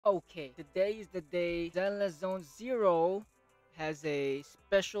Okay, today is the day Zenless Zone Zero has a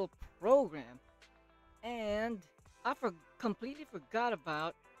special program, and completely forgot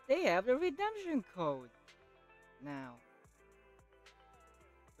about they have the redemption code. Now,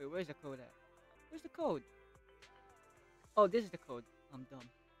 wait, where's the code at? Where's the code? Oh, this is the code. I'm dumb.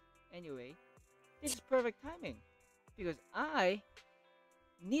 Anyway, this is perfect timing because I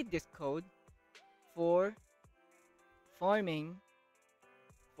need this code for farming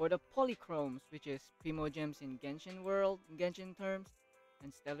for the polychromes, which is primogems in Genshin world, in Genshin terms,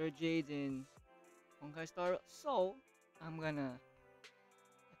 and stellar jades in Honkai Star. So I'm gonna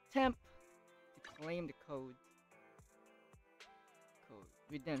attempt to claim the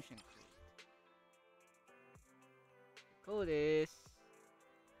redemption code. The code is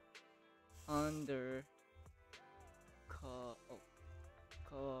under oh,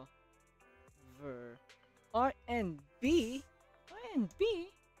 cover RNB. RNB.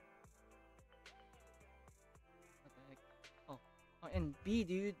 What the heck? Oh, RNB,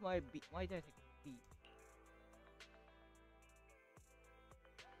 dude. Why B? Why did I take B?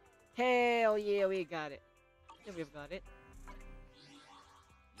 Hell yeah, we got it. Yeah, we've got it.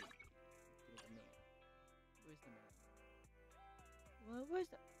 Where's the mail? Where's the mail? Where's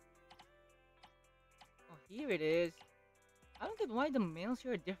the? Oh, here it is. I don't get why the mails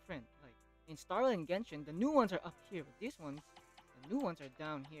here are different. Like in Starlight and Genshin, the new ones are up here, but these ones, the new ones are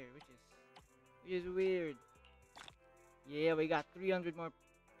down here, which is weird. Yeah, we got 300 more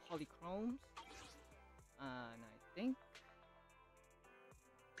polychromes. And I think,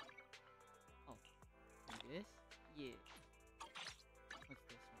 oh, this, yeah. What's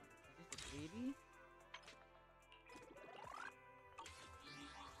this one? Is this a baby?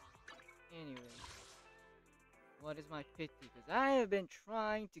 Anyway, what is my pity? Because I have been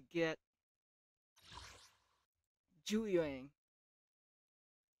trying to get Zhu Yuan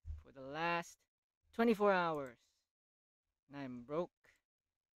for the last 24 hours. And I'm broke.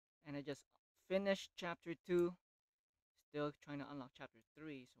 And I just finished chapter 2. Still trying to unlock chapter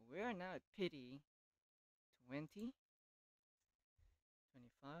 3. So we are now at pity 20,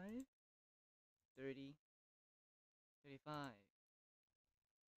 25, 30, 35,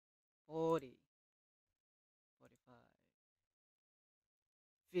 40, 45,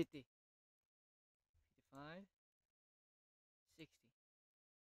 50, 55, 60,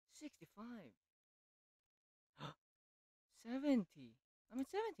 65, 70. I'm at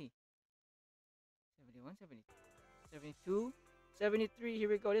 70. 71, 72, 73. Here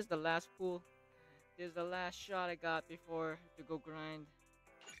we go. This is the last pool. This is the last shot I got before to go grind.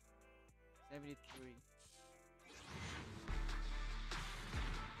 73.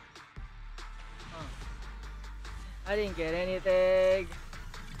 Huh. I didn't get anything.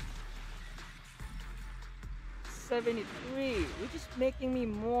 73, which is making me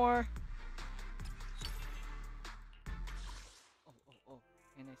more. Oh.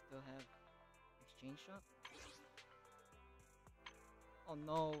 And I still have exchange shop. Oh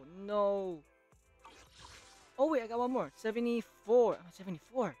no. Oh wait, I got one more. 74. I'm at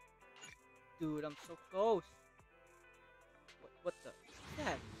 74. Dude, I'm so close. What the? What's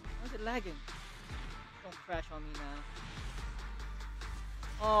that? Why is it lagging? Don't crash on me now.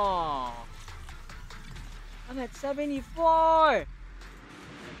 Oh, I'm at 74.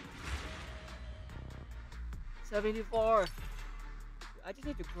 74. I just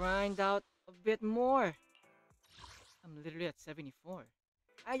need to grind out a bit more. I'm literally at 74.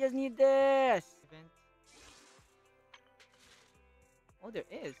 I just need this. Event. Oh, there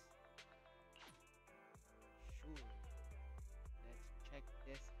is. Sure. Let's check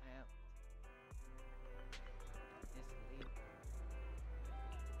this out. This link.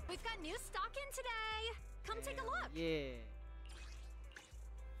 We've got new stock in today. Come take a look. Yeah.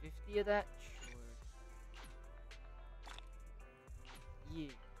 50 of that? Sure.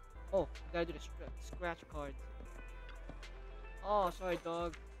 Yeah. Oh, gotta do the scratch cards. Oh, sorry,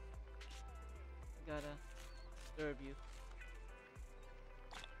 dog. Gotta disturb you.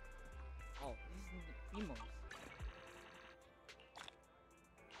 Oh, this is the primos.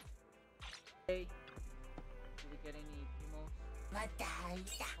 Hey, do we get any primos?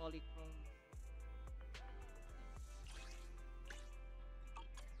 Polychrome.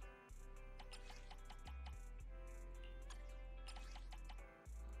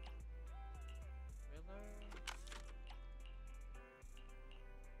 Thriller.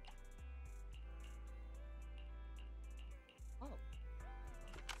 Oh.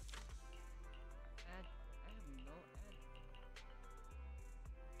 Ad. I have no ad.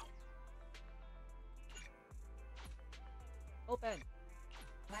 Open.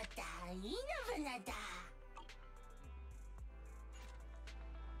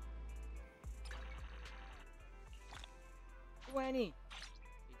 20. You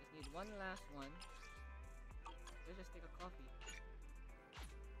just need one last one. Let's just take a coffee.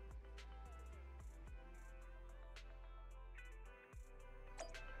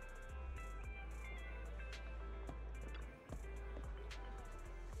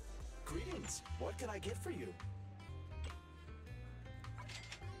 Greetings. What can I get for you?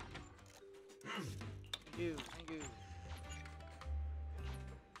 Thank you. Thank you.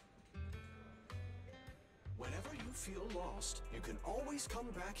 Whenever you feel lost, you can always come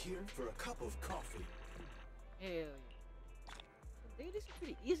back here for a cup of coffee. Hell yeah. The dailies are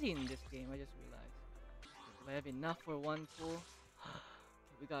pretty easy in this game, I just realized. Do I have enough for one pull?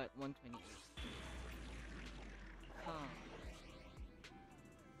 Okay, we got 128. Come.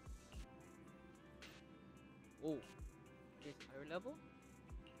 Oh, this higher level?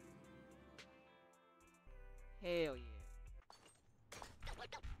 Hell yeah.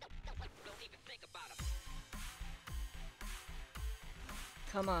 Don't even think about it.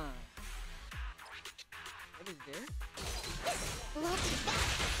 Come on. What is this?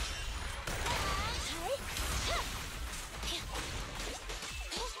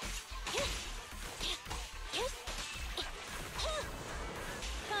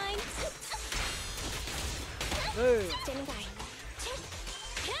 Fine. Hey. Standing by.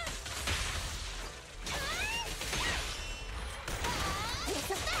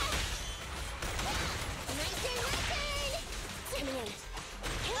 Standing in.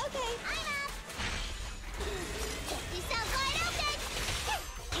 Okay, I'm up. You sound wide open.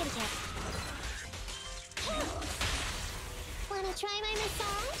 Kitty cat. Wanna try my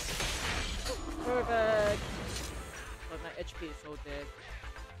massage? Perfect. But my HP is so dead.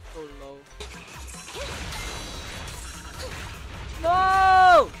 So low.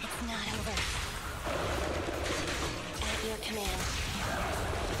 No! It's not over. At your command.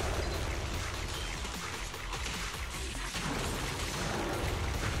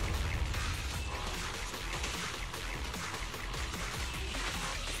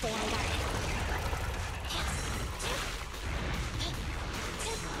 Stay on guard.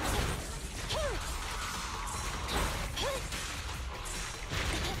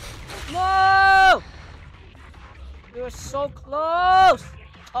 No! We were so close!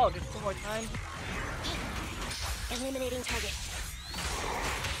 Oh, there's two more times. Eliminating target.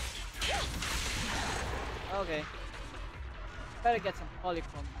 Okay. Better get some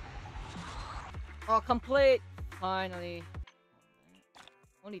polychrome. Oh, complete! Finally.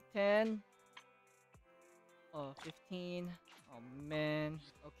 Only 10. Oh, 15. Oh, man.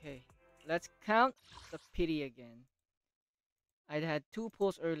 Okay. Let's count the pity again. I had 2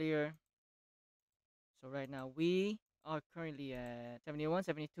 pulls earlier. So right now we are currently at 71,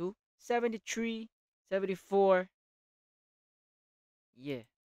 72, 73, 74. Yeah,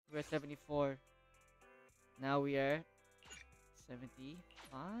 we're at 74. Now we are 75.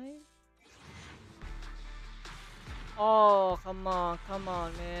 Oh, come on,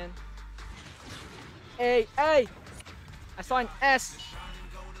 man. Hey, hey! I saw an S.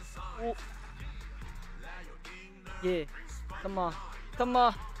 Oh. Yeah, come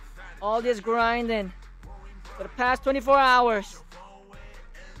on. All this grinding for the past 24 hours.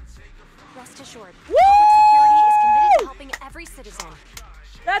 Rest assured, Woo! public security is committed to helping every citizen.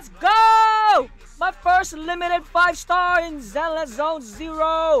 Let's go! My first limited 5-star in Zenless Zone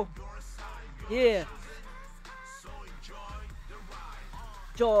 0. Yeah.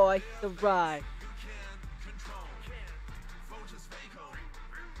 Joy the ride.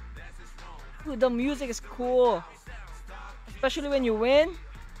 Dude, the music is cool. Especially when you win.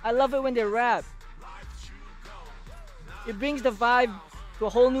 I love it when they rap. It brings the vibe to a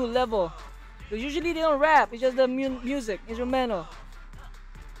whole new level. Because usually they don't rap, it's just the music, instrumental.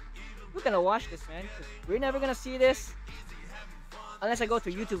 We're gonna watch this, man. 'Cause we're never gonna see this unless I go to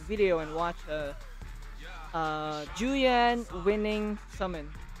YouTube video and watch Zhu Yuan winning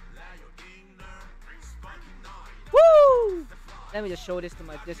summon. Woo! Let me just show this to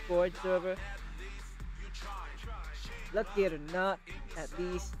my Discord server. Lucky it or not, at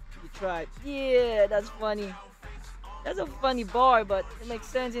least you tried. Yeah, that's funny. That's a funny bar, but it makes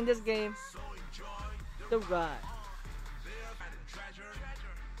sense in this game. The ride.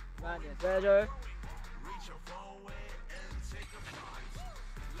 Find the treasure.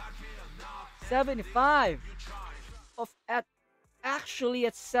 75 actually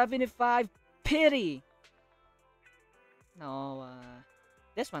at 75 pity. No,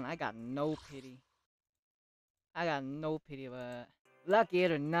 this one I got no pity. But lucky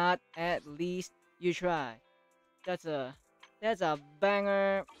it or not, at least you try. That's a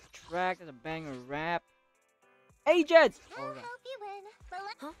banger track. That's a banger rap. Agents. All right.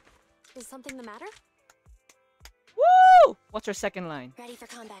 Huh? Is something the matter? Woo! What's her second line? Ready for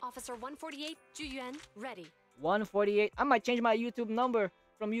combat. Officer 148, Zhu Yuan, ready. 148. I might change my YouTube number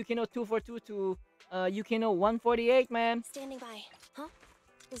from Yukino242 to Yukino148, man. Standing by. Huh?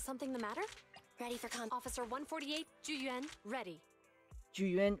 Is something the matter? Ready for combat. Officer 148, Zhu Yuan, ready. Zhu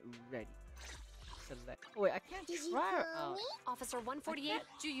Yuan, ready. Select. Oh, wait, I can't try her out. Officer 148,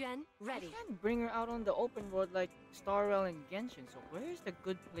 Zhu Yuan, I ready. can't bring her out on the open world like Star Rail and Genshin. So where is the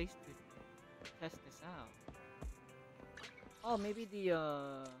good place to test this out? Oh, maybe the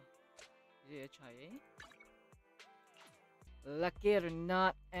HIA? Lucky or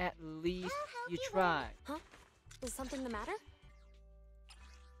not, at least you tried. Huh? Is something the matter?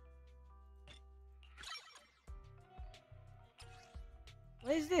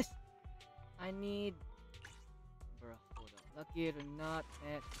 What is this? I need... Bruh, hold on. Lucky or not,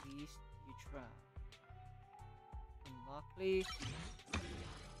 at least you tried. Unlock, please. Hell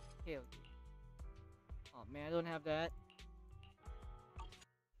yeah. Oh man, I don't have that.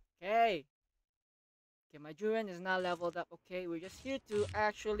 Okay. Okay, my Juren is not leveled up. Okay, we're just here to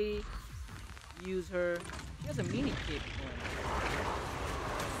actually use her. She has a mini kit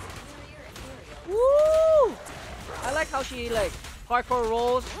going. Woo! I like how she like parkour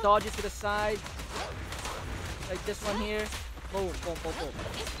rolls, dodges to the side. Like this one here. Boom, boom, boom, boom.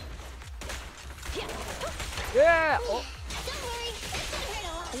 Yeah! Oh. Don't worry, that's not hurt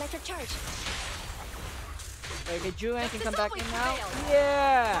a lot. Electric charge. Okay, Juren can come back in now. Prevailed.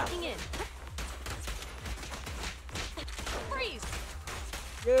 Yeah! Locking in. Freeze!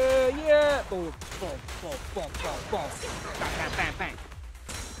 Yeah, yeah! Boom, boom, boom, boom, boom, boom. Bang, bang, bang, bang.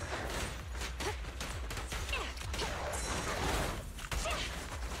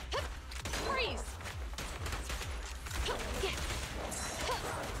 Freeze!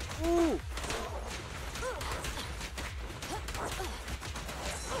 Ooh!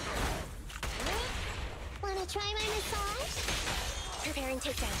 Wanna try my massage? Preparing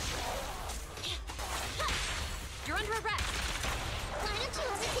takedown. You're under arrest. Why don't you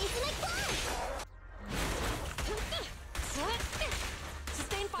have a taste of my blood?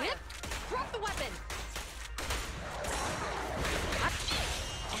 Sustain fire. Drop the weapon.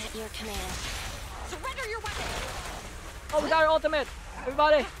 At your command. Surrender your weapon. Oh, we got our ultimate!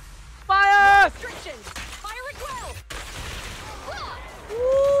 Everybody! Fire! Restrictions. Fire at will.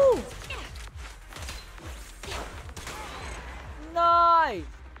 Woo! Nice!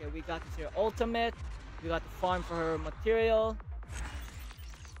 Okay, we got this here ultimate. We got to farm for her material.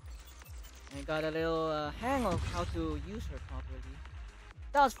 And got a little hang of how to use her properly.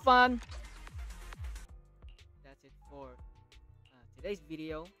 That was fun! That's it for today's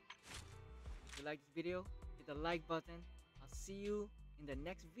video. If you like this video, hit the like button. I'll see you in the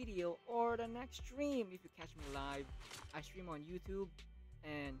next video or the next stream if you catch me live. I stream on YouTube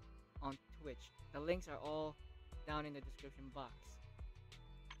and on Twitch. The links are all down in the description box.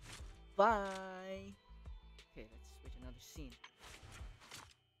 Bye! Okay, let's switch another scene.